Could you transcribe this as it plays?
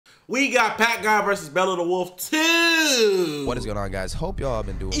We got PackGod versus Bella the Wolf 2. What is going on, guys? Hope y'all have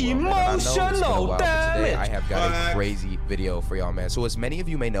been doing well, man. And I know it's been a while, but today I have got a crazy video for y'all, man. So as many of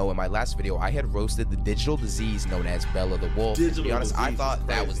you may know, in my last video, I had roasted the digital disease known as Bella the Wolf. To be honest, I thought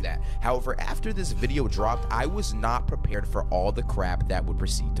that was that. However, after this video dropped, I was not prepared for all the crap that would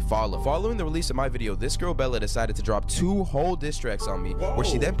proceed to follow. Following the release of my video, this girl Bella decided to drop 2 whole diss tracks on me, where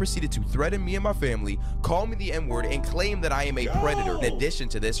she then proceeded to threaten me and my family, call me the N-word, and claim that I am a predator. In addition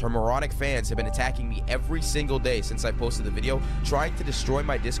to this, her moronic fans have been attacking me every single day since I posted the video, trying to destroy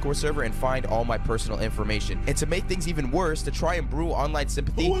my Discord server and find all my personal information. And to make things even worse, to try and brew online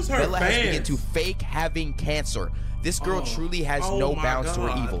sympathy, Bella has begun to fake having cancer. This girl truly has no bounds to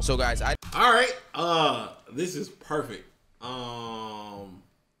her evil. So guys, Alright, this is perfect. I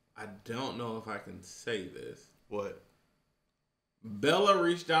don't know if I can say this. What? Bella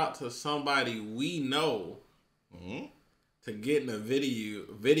reached out to somebody we know to get in a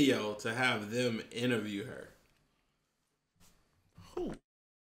video to have them interview her. Who?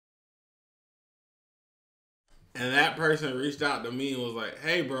 And that person reached out to me and was like,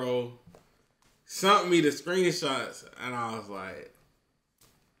 hey bro, sent me the screenshots. And I was like,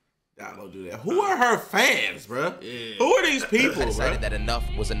 y'all don't do that. Who are her fans, bro? Yeah. Who are these people, I decided that enough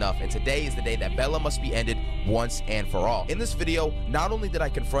was enough, and today is the day that Bella must be ended once and for all. In this video, not only did I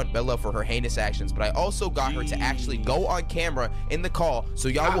confront Bella for her heinous actions, but I also got her to actually go on camera in the call, so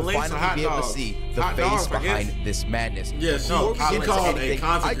y'all will finally be able to see the face behind this madness. Yes, no,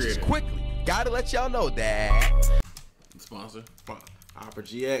 I just quickly gotta let y'all know that sponsor Opera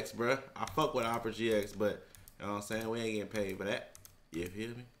GX, bro. I fuck with Opera GX, but you know what I'm saying, we ain't getting paid for that. You feel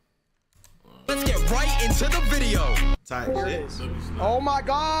me? Let's get right into the video. Tight shit. Oh my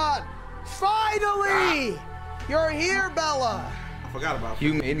God! Finally! You're here, Bella. I forgot about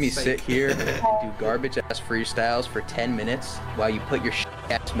you. Made me sit here and do garbage ass freestyles for 10 minutes while you put your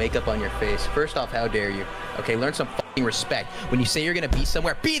ass makeup on your face. First off, how dare you? Okay, learn some fucking respect. When you say you're gonna be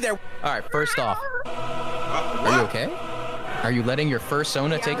somewhere, be there. All right, first off, are you okay? Are you letting your first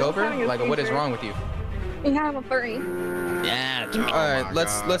Sona take over? Like, what is wrong with you? We have a 3. Yeah. All right,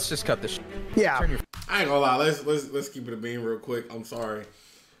 let's just cut this. Yeah. I ain't gonna lie. Let's keep it a bean real quick. I'm sorry.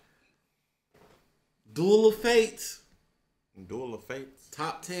 Duel of Fates. Duel of Fates.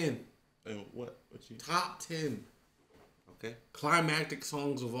 Top 10. And what you? Top 10. Okay. Climactic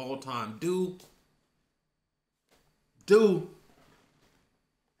songs of all time. Do.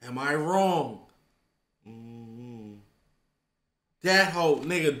 Am I wrong? That whole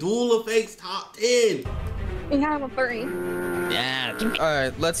nigga. Duel of Fates top 10. We have a 3. Yeah. All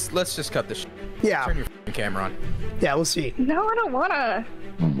right, let's just cut this. Yeah. Turn your camera on. Yeah, we'll see. No, I don't wanna.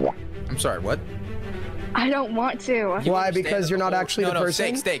 I'm sorry. What? I don't want to. Why? Because you're not actually the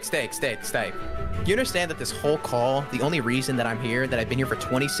person? Stay. You understand that this whole call, the only reason that I'm here, that I've been here for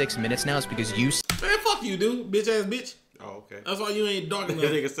 26 minutes now, is because you man, fuck you, dude. Bitch ass bitch. Oh, okay. That's why you ain't dark enough.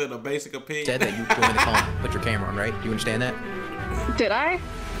 Nigga said a basic opinion. Said that you joined the call and put your camera on, right? Do you understand that? Did I?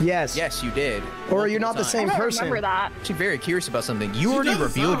 Yes. Yes, you did. Or are you not the same person? I don't remember that. I'm actually very curious about something. You already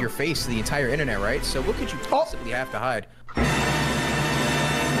revealed your face to the entire internet, right? So what could you possibly have to hide?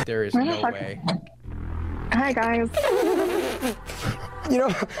 There is no way. Hi, guys. You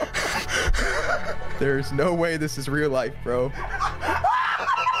know, there's no way this is real life, bro.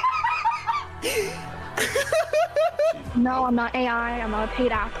 No, I'm not AI. I'm a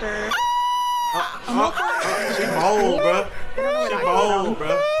paid actor. She bold, bro. She bold,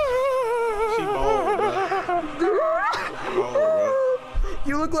 bro. She bold, bro.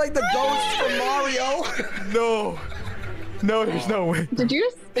 you look like the ghost from Mario. No, there's no way. Did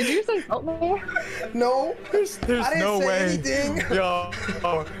you just insult me? No, there's no way. Anything. Yo,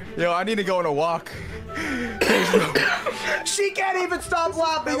 I need to go on a walk. She can't even stop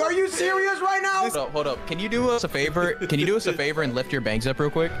laughing. Are you serious right now? Hold up. Can you do us a favor? And lift your bangs up real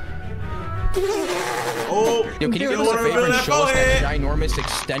quick? Oh, yo, can you do us a favor and show us that ginormous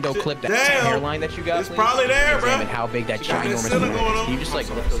extendo clip, that hairline that you got? It's probably there, bro. Examine how big that ginormous is. Can you just like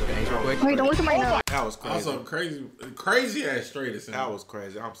lift those bangs real quick? Wait, don't look at my nose. That was crazy. Also crazy ass straight. That was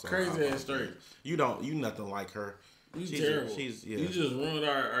crazy. I'm sorry. Crazy ass straight. You nothing like her. She's terrible. You just ruined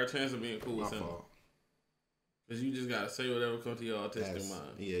our chance of being cool with him. Cause you just gotta say whatever comes to your autistic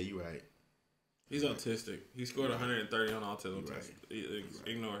mind. Yeah, you right. He's autistic. He scored 130 on autism test.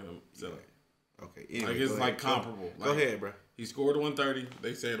 Ignore him. So. Okay. Anyway, like it's like comparable. Go ahead, bro. He scored 130.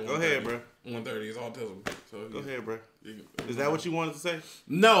 They said 130. Go ahead, bro. 130 is autism. So go ahead, bro. Is that what you wanted to say?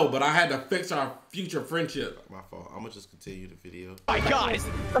 No, but I had to fix our future friendship. My fault. I'm gonna just continue the video. Oh my God!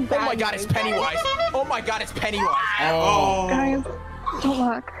 Oh my God! It's Pennywise! Oh my God! It's Pennywise! Oh. Guys, don't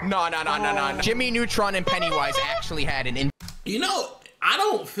look. No. Jimmy Neutron and Pennywise actually had an. You know, I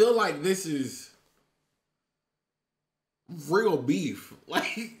don't feel like this is real beef.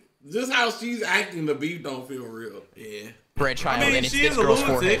 Like, just how she's acting, the beef don't feel real. Yeah. Bread child, and it's this girl's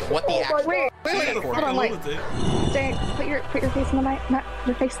forehead. What the actual? Wait. Hold on, wait. Stay. Put your face in the mic.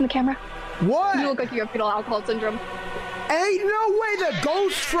 Your face in the camera. What? You look like you have fetal alcohol syndrome. Ain't no way the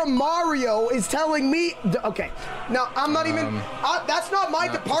ghost from Mario is telling me. Okay, now I'm not even. That's not my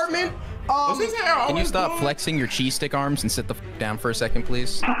department. Can you stop flexing your cheese stick arms and sit the f down for a second,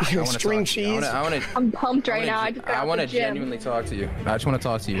 please? String cheese. I'm pumped right now. I want to genuinely talk to you. I just want to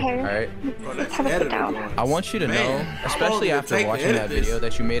talk to you. Okay. All right. Let's have a sit down. I want you to know, especially after watching that video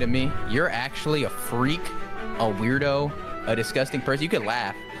that you made of me, you're actually a freak, a weirdo, a disgusting person. You could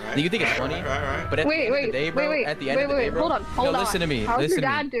laugh. You think it's funny? But at the end of the day, bro, at the end of the day, bro, hold on. Listen to me. How's your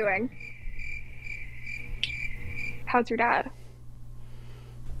dad doing? How's your dad?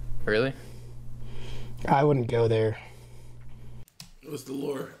 Really? I wouldn't go there. What's the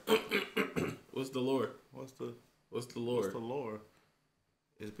lore? What's the lore? What's the lore? What's the lore?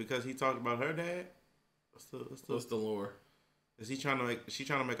 Is it because he talked about her dad? What's the lore? Is he trying to make? Is she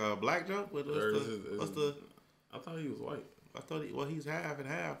trying to make a black joke? What's the? I thought he was white. I thought he's half and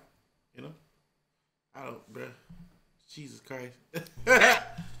half. You know. I don't, bruh. Jesus Christ.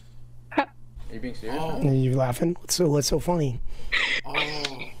 Are you being serious? Are you laughing? What's so funny? Oh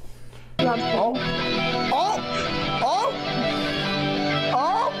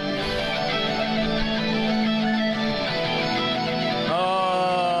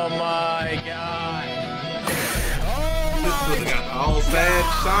my God. This got the whole sad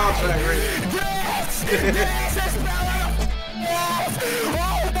soundtrack ready.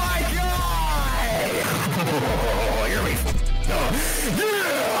 Oh my God! Oh, you're me. I'm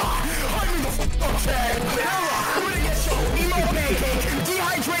gonna get your emo pancake,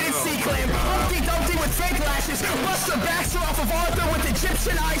 dehydrated sea clam, Humpty Dumpty with fake lashes, Buster Baxter off of Arthur with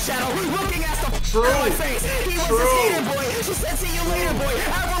Egyptian eyeshadow, looking at the my face. He was a skater boy. She said, see you later, boy.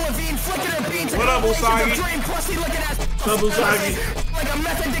 Avril Lavigne flicking her beans. What up, Usagi? Crusty looking at Usagi? Like a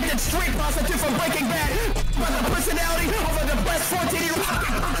meth addicted street prostitute from Breaking Bad. But the personality of a depressed 14-year-old.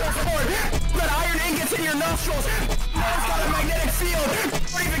 Got iron ingots in your nostrils. It's got a magnetic field.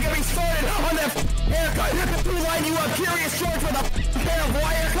 Don't even get me started on that haircut. Who line you up, Curious George, with a pair of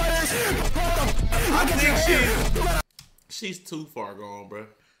wire cutters? What the I think she's too far gone, bro.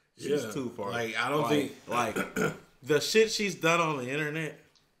 She's too far. Like, I don't think like the shit she's done on the internet.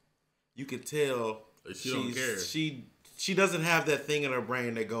 You can tell she don't care. She doesn't have that thing in her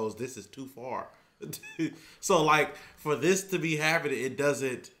brain that goes, "This is too far." So like for this to be happening, it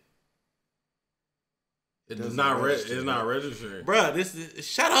doesn't. It's not registering. Bruh, this is,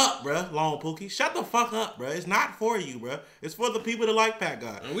 shut up, bruh, Long Pookie. Shut the fuck up, bruh. It's not for you, bruh. It's for the people that like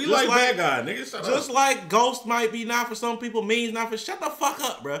PackGod. And we like PackGod, nigga. Shut up. Just like Ghost might be not for some people, means not for. Shut the fuck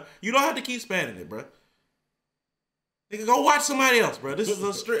up, bruh. You don't have to keep spamming it, bruh. Nigga, go watch somebody else, bruh. This is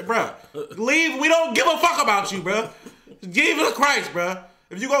a straight, bruh. Leave. We don't give a fuck about you, bruh. Give it to Christ, bruh.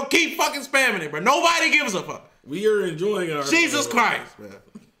 If you gonna keep fucking spamming it, bruh. Nobody gives a fuck. We are enjoying our Jesus Christ, bruh.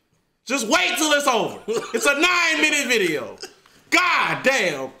 Just wait till it's over. It's a 9-minute video. God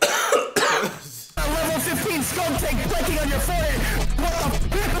damn. Level 15 skull tank breaking on your forehead.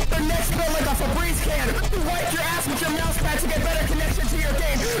 What the the next smell like a Febreze can. Wipe your ass with your mouse pad to get better connection to your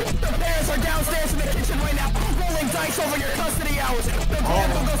game. The parents are downstairs in the kitchen right now, rolling dice over your custody hours. The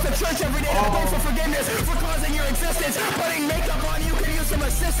grandpa goes to church every day to beg for forgiveness for causing your existence. Putting makeup on you can use some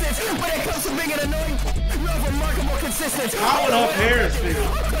assistance. When it comes to being an annoying, you have remarkable consistency. How would her parents feel?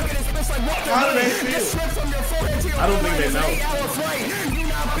 How do they feel? I don't think they know. You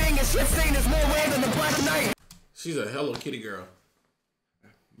not being a shit stain is more rare than the Black Knight. She's a Hello Kitty girl.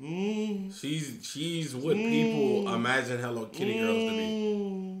 She's what people imagine Hello Kitty girls to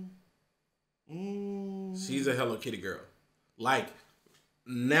be. She's a Hello Kitty girl. Like,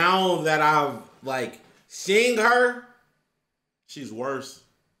 now that I've like seeing her, she's worse.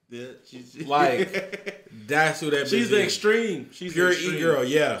 Yeah, she's like that's who that. She's the extreme. She's pure E girl.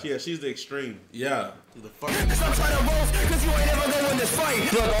 Yeah, she's the extreme. Yeah. The fuck. Stop trying to roast, cause you ain't ever gonna win this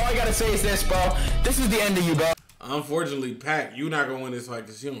fight. Look, all I gotta say is this, bro. This is the end of you, bro. Unfortunately, Pac, you not gonna win this fight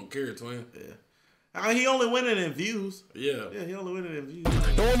because you don't care, twin. Yeah. He only winning in views. Yeah. Yeah, he only winning in views.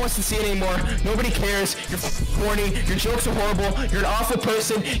 No one wants to see it anymore. Nobody cares. You're corny. Your jokes are horrible. You're an awful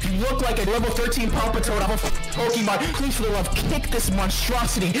person. You look like a level 13 Papa Toad off a Pokemon. Please, for the love, kick this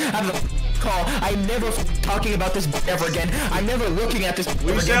monstrosity out of the call. I'm never talking about this ever again. I'm never looking at this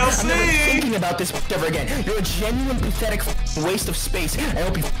ever again. I'm never thinking about this ever again. You're a genuine, pathetic waste of space. I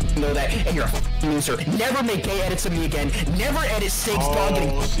hope you know that. And you're a loser. Never make gay edits of me again. Never edit Sake's dog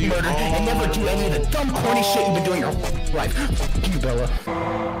getting murdered. And never do any of the dumb, corny shit you've been doing your life. Fuck you, Bella.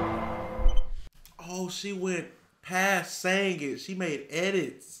 Oh, she went past saying it. She made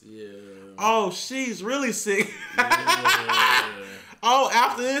edits. Yeah. Oh, she's really sick. Yeah. Oh,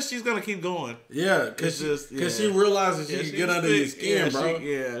 after this, she's gonna keep going. Yeah, cause she realizes she can get under your skin, bro.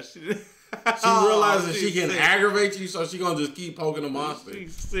 She realizes she can aggravate you, so she gonna just keep poking the monster.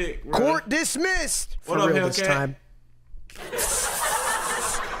 She's sick, bro. Court dismissed. What up, real this time.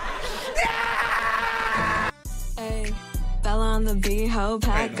 Hey, Bella on the B-ho,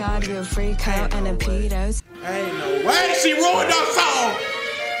 PackGod, you a freak out and a pedos. Ain't no way she ruined our song.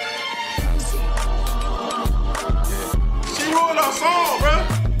 She ruined our song, bro.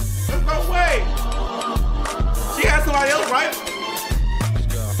 There's no way. She had somebody else, right?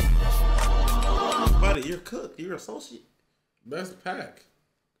 Buddy, you're cooked. You're associate. That's Pack.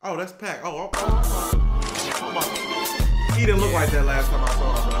 Oh, that's Pack. Oh, he didn't look like that last time I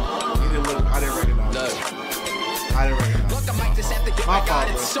saw him, bro. He didn't look. I didn't recognize him. I didn't recognize him. Look, I might just have to get my God.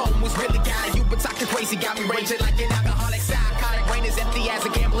 It's song was really got you, but talking crazy got me raging like an alcoholic. Psychotic brain is empty as a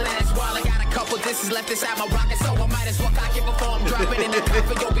gambling ass while I got a couple disses left inside my rocket, so I might as well cock it before I'm dropping in the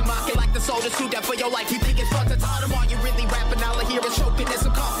coffin. You'll be mocking like the soldiers who died for your life. You think it's fun to tell them all you really rapping? All I hear is choking and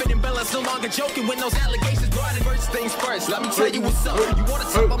some coughing, and Bella's no longer joking when those allegations brought in. First things first, let me tell you what's up. You wanna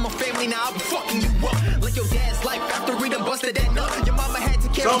talk about my family now? I'll be fucking you up like your dad's life after we done busted that nut. Your mama had to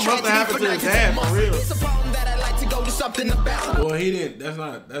carry tragedy for 9 to 10 months. It's a problem that I like to go to something about. Well, he didn't. That's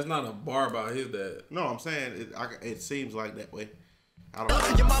not a bar about his dad. No, I'm saying it seems like that way. I don't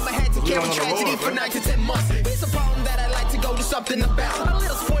know. Your mama had to carry tragedy for 9 to 10 months. It's a problem that I like to go to something about. A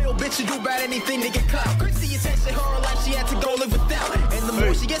little spoiled bitch who do about anything to get clout. Crazy attention, her life she had to go live without. And the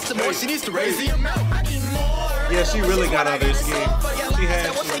more she gets, the more she needs to raise the amount. I need more. Yeah, she really got under his skin. She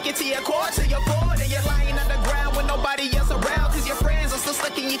had. We'll take it to your core, to your board, and you're lying underground with nobody else around. Cause your friends are still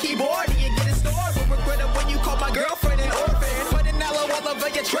stuck in your keyboard, and you get it stored. But regret it when you call my girlfriend an orphan. Put an aloe all over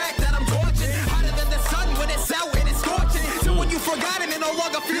your track that I'm torching. Hotter than the sun when it's out and it's scorching. So when you forgot it and no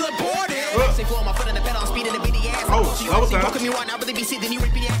longer feel important. Say flow my foot in the pedal, speed in the BD ass. Oh, that was that. Me one, I really be sitting, you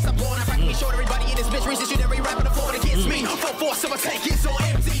repeat the ass. I'm blowing, I'm practically short. Everybody in this bitch reaches you every rap on the floor against me. Full force, so I take it so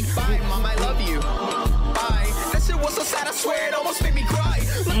empty. Bye, mom, I love you. Bye. That shit was so sad, I swear it almost made me cry.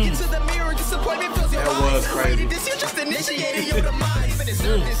 Look into the mirror, disappointment fills your eyes. That was crazy. This you just initiated your demise. Even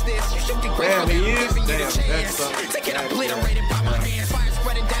deserve this, you should be grateful. Damn, he is. Damn, that's take it obliterated by my hands. Fire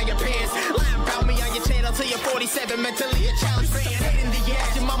spreading down your pants. Lying about me on your channel till you're 47. Mentally a challenge fan. Hate in the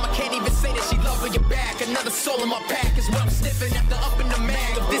ass. Your mama can't even say that she love your back. Another soul in my pack is what I'm sniffing after up in the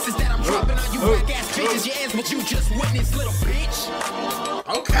mag. If this is that I'm dropping on you whack ass bitches. Your ends what you just witnessed, little bitch.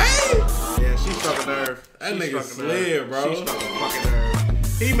 Okay. Yeah, she struck a nerve. That nigga slid, bro. She struck a fucking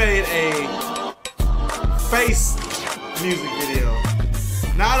nerve. He made a face music video.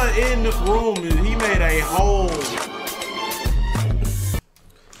 Not an in the room. He made a whole.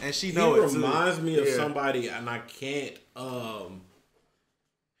 And she knows it. He reminds me of somebody, and I can't.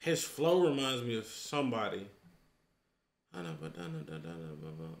 His flow reminds me of somebody.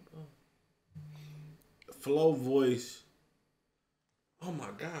 Flow voice. Oh my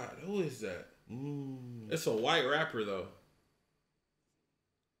God, who is that? It's a white rapper though.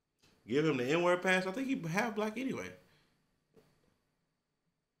 Give him the N-word pass. I think he half black anyway.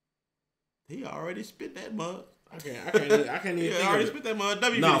 He already spit that mug. I can't even think already of spit that mug.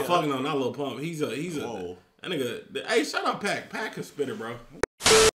 W nah, video. fuck no, not Lil Pump. He's a Whoa. that nigga. Hey, shut up, Pack. Pack a spitter, bro.